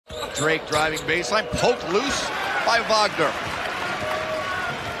Drake driving baseline, poked loose by Wagner.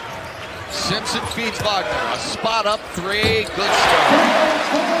 Simpson feeds Wagner, a spot up three, good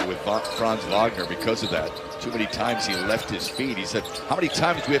start. With Franz Wagner because of that. Too many times he left his feet. He said, how many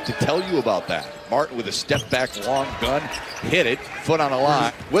times do we have to tell you about that? Martin with a step back long gun, hit it, foot on the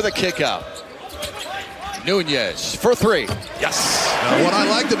line, with a kick out. Nunez for three, yes. Now, what I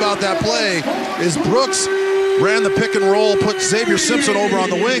liked about that play is Brooks ran the pick and roll, put Xavier Simpson over on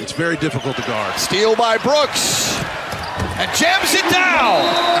the wing. It's very difficult to guard. Steal by Brooks, and jams it down.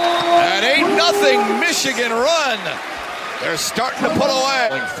 An 8-0 Michigan run. They're starting to put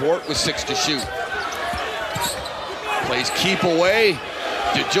away. Fort with 6 to shoot. Plays keep away.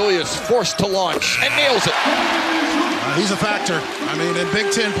 DeJulius forced to launch and nails it. He's a factor. I mean, in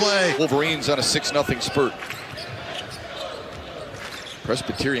Big Ten play. Wolverines on a 6-0 spurt.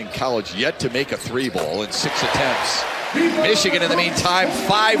 Presbyterian College yet to make a 3-ball in 6 attempts. Michigan in the meantime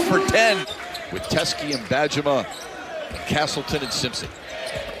 5 for 10 with Teskey and Bajema, Castleton and Simpson.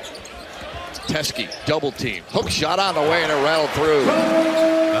 Teskey double team, hook shot on the way and it rattled through.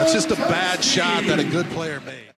 That's just a bad shot that a good player made.